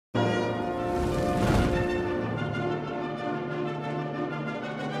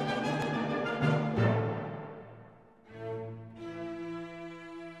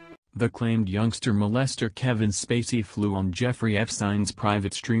The claimed youngster molester Kevin Spacey flew on Jeffrey Epstein's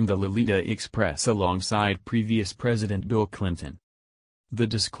private stream the Lolita Express alongside previous President Bill Clinton. The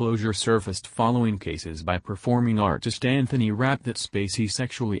disclosure surfaced following cases by performing artist Anthony Rapp that Spacey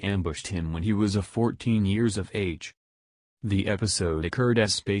sexually ambushed him when he was 14 years of age. The episode occurred at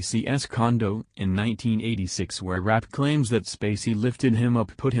Spacey's condo in 1986, where Rapp claims that Spacey lifted him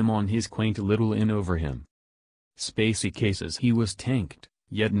up, put him on his quaint little inn over him. Spacey cases he was tanked,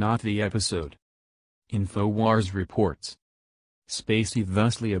 yet not the episode. InfoWars reports. Spacey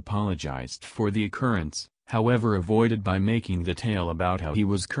thusly apologized for the occurrence, however avoided by making the tale about how he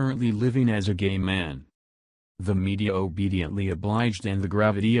was currently living as a gay man. The media obediently obliged, and the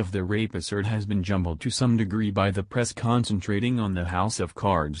gravity of the rape assert has been jumbled to some degree by the press concentrating on the House of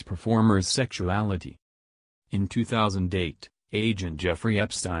Cards performer's sexuality. In 2008, agent Jeffrey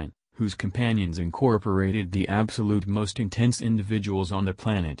Epstein, whose companions incorporated the absolute most intense individuals on the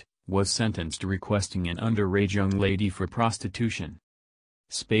planet, was sentenced requesting an underage young lady for prostitution.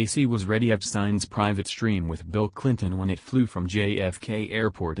 Spacey was ready Epstein's private stream with Bill Clinton when it flew from JFK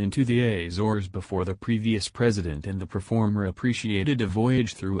Airport into the Azores before the previous president and the performer appreciated a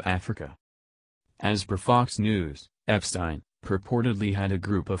voyage through Africa. As per Fox News, Epstein purportedly had a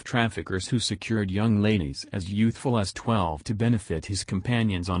group of traffickers who secured young ladies as youthful as 12 to benefit his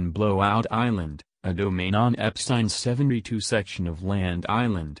companions on Blowout Island, a domain on Epstein's 72 section of land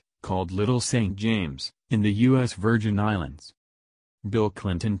island, called Little St. James, in the U.S. Virgin Islands. Bill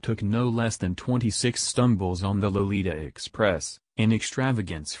Clinton took no less than 26 stumbles on the Lolita Express, an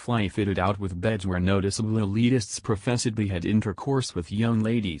extravagance flight fitted out with beds where noticeable elitists professedly had intercourse with young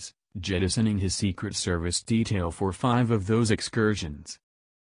ladies, jettisoning his Secret Service detail for 5 of those excursions.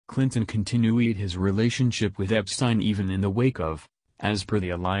 Clinton continued his relationship with Epstein even in the wake of, as per the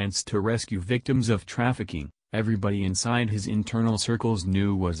Alliance to Rescue Victims of Trafficking, everybody inside his internal circles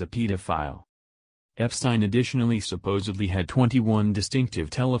knew was a pedophile. Epstein additionally supposedly had 21 distinctive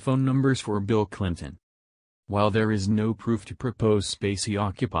telephone numbers for Bill Clinton. While there is no proof to propose Spacey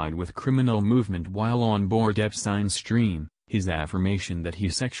occupied with criminal movement while on board Epstein's stream, his affirmation that he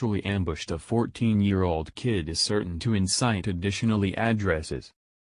sexually ambushed a 14-year-old kid is certain to incite additionally addresses.